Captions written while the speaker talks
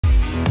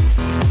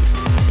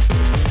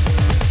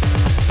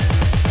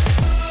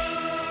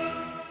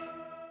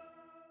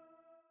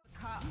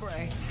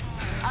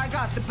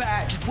got the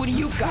badge. What do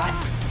you got?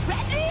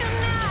 Ready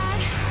or not,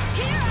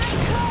 here I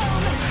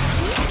come.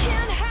 You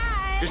can't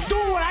hide. Just do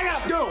what I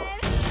gotta do.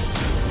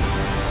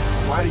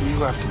 Why do you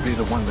have to be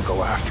the one to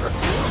go after it? You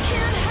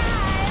can't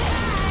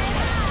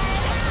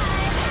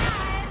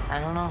hide. I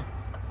don't know.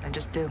 I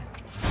just do.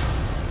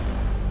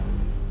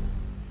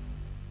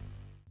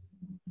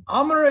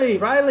 Amaury,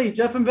 Riley,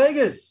 Jeff in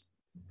Vegas.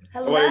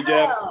 Hello. How are you,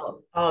 Jeff?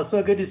 Oh,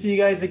 so good to see you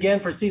guys again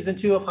for season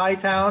 2 of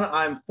Hightown.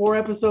 I'm 4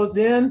 episodes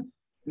in.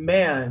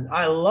 Man,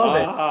 I love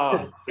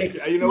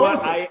it. You know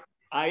what?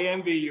 I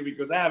envy you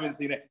because I haven't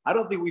seen it. I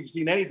don't think we've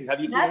seen anything.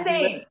 Have you seen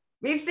anything?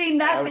 We've seen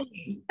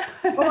nothing.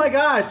 Oh my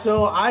gosh.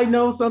 So I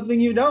know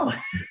something you don't.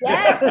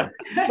 Yes.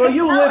 Well,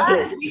 you Tell lived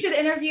us. it. We should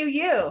interview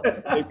you.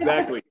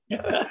 Exactly.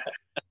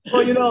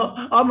 Well, you know,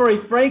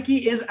 Amaury,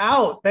 Frankie is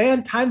out,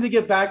 man. Time to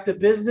get back to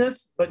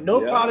business, but no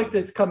product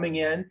is coming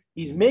in.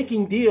 He's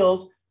making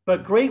deals,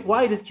 but Great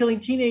White is killing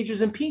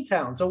teenagers in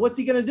P-Town. So what's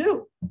he going to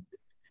do?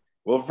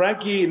 Well,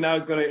 Frankie now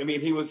is going to, I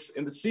mean, he was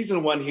in the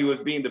season 1, he was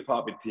being the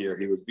puppeteer.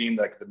 He was being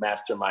like the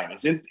mastermind.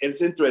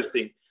 It's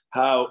interesting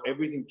how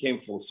everything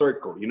came full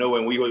circle. You know,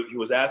 when he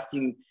was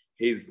asking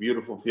his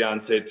beautiful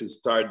fiance to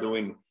start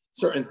doing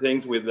certain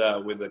things with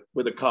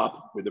the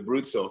cop, with the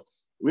Bruzzo,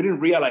 we didn't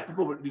realize,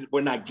 people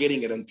were not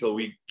getting it until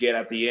we get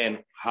at the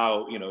end,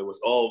 how, you know, it was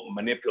all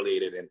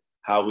manipulated and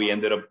how we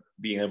ended up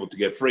being able to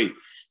get free.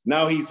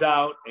 Now he's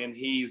out and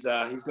he's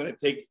going to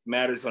take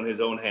matters on his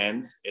own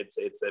hands.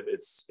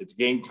 It's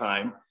game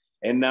time.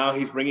 And now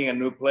he's bringing a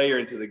new player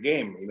into the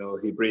game. You know,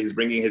 he's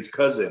bringing his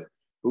cousin,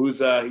 who's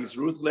he's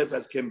ruthless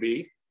as can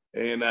be.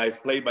 And is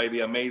played by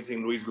the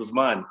amazing Luis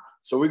Guzman.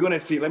 So we're going to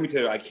see, let me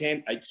tell you, I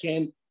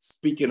can't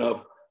speak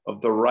enough of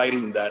the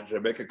writing that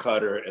Rebecca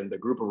Carter and the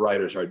group of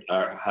writers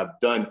have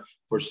done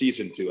for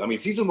season 2. I mean,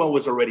 season 1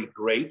 was already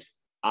great.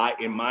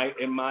 In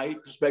my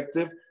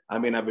perspective, I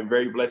mean, I've been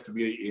very blessed to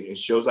be in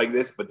shows like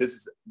this, but this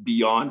is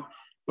beyond.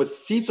 But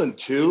season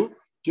 2,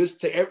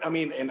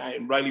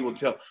 and Riley will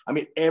tell, I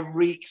mean,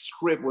 every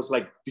script was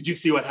like, did you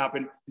see what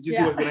happened? Did you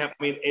see what's going to happen?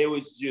 I mean, it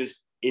was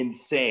just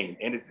insane.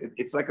 And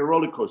it's like a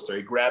roller coaster.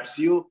 It grabs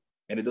you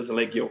and it doesn't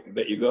let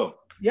you go.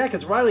 Yeah,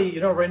 because Riley, you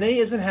know, Renee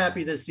isn't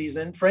happy this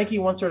season. Frankie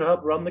wants her to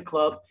help run the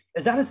club.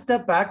 Is that a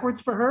step backwards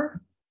for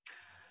her?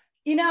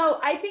 You know,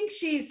 I think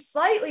she's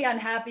slightly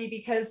unhappy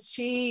because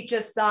she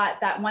just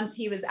thought that once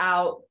he was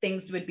out,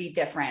 things would be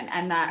different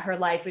and that her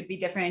life would be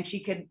different and she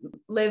could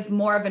live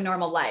more of a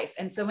normal life.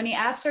 And so when he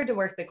asked her to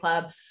work the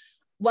club,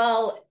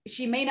 well,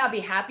 she may not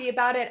be happy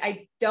about it.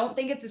 I don't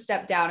think it's a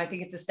step down. I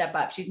think it's a step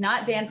up. She's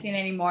not dancing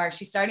anymore.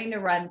 She's starting to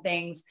run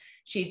things.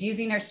 She's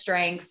using her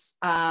strengths.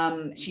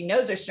 She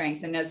knows her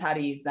strengths and knows how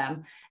to use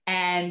them.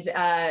 And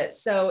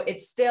so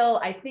it's still,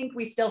 I think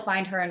we still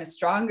find her in a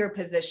stronger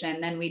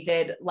position than we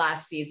did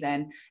last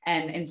season.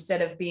 And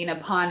instead of being a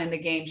pawn in the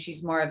game,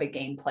 she's more of a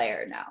game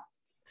player now.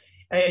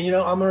 And, you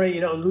know, Amaury, you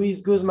know,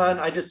 Luis Guzman,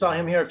 I just saw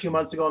him here a few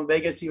months ago in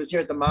Vegas. He was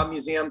here at the Mob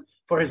Museum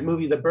for his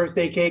movie, The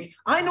Birthday Cake.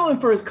 I know him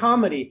for his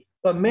comedy,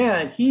 but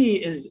man,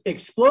 he is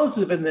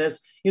explosive in this.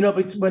 You know,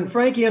 but when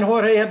Frankie and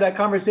Jorge had that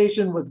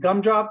conversation with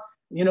Gumdrop,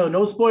 you know,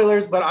 no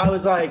spoilers, but I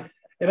was like,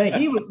 I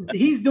mean,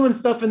 he's doing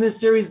stuff in this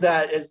series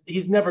that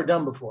he's never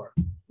done before.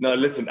 No,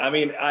 listen, I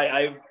mean,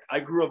 I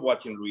grew up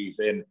watching Luis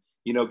and,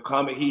 you know,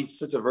 he's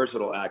such a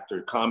versatile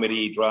actor,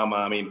 comedy, drama.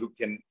 I mean, who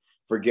can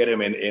forget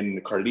him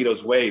in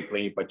Carlito's Way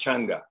playing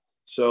Pachanga.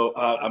 So,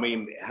 I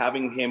mean,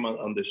 having him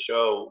on the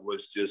show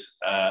was just,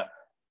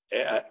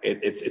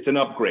 it's an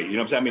upgrade. You know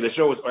what I'm saying? I mean, the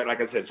show was, like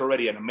I said, it's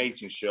already an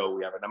amazing show.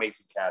 We have an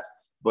amazing cast,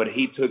 but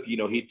he took, you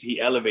know, he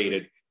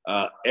elevated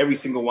every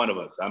single one of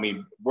us. I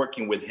mean,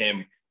 working with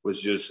him was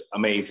just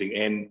amazing.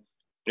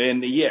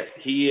 And yes,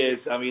 he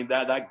is. I mean,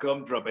 that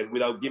Gumdrop,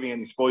 without giving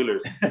any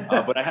spoilers,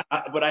 but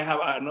I have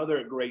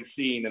another great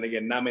scene. And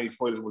again, not many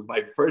spoilers. It was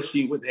my first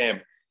scene with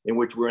him, in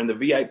which we're in the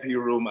VIP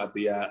room at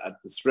the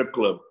strip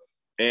club,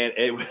 and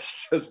it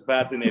was just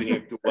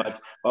fascinating to watch.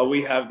 But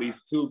we have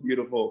these two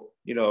beautiful,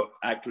 you know,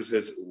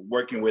 actresses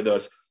working with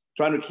us,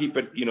 trying to keep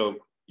it, you know.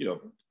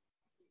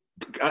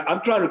 I'm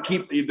trying to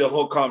keep the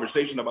whole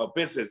conversation about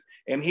business,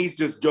 and he's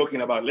just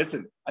joking about,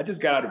 listen, I just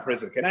got out of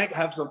prison. Can I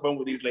have some fun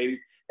with these ladies?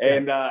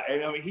 And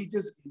I mean,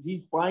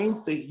 he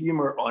finds the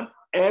humor on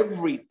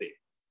everything,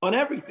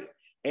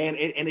 and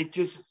it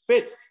just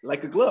fits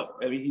like a glove.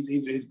 I mean,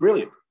 he's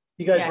brilliant.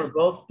 You guys were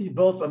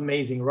both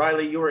amazing.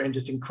 Riley, you were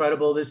just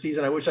incredible this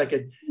season. I wish I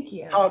could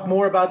talk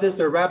more about this.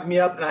 They're wrapping me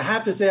up. And I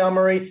have to say,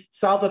 Amaury,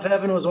 South of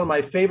Heaven was one of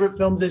my favorite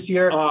films this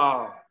year.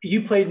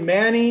 You played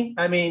Manny.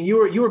 I mean, you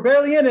were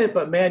barely in it,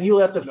 but man, you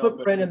left a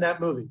footprint in that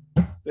movie.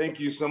 Thank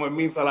you so much. It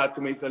means a lot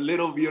to me. It's a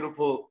little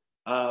beautiful,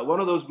 one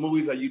of those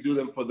movies that you do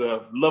them for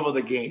the love of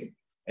the game.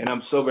 And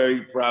I'm so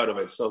very proud of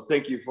it. So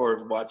thank you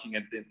for watching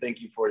it. And thank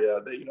you for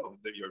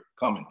your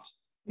comments.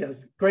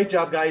 Yes. Great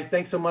job, guys.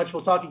 Thanks so much.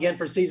 We'll talk again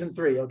for season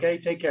 3. Okay.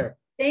 Take care.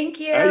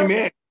 Thank you.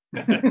 Amen.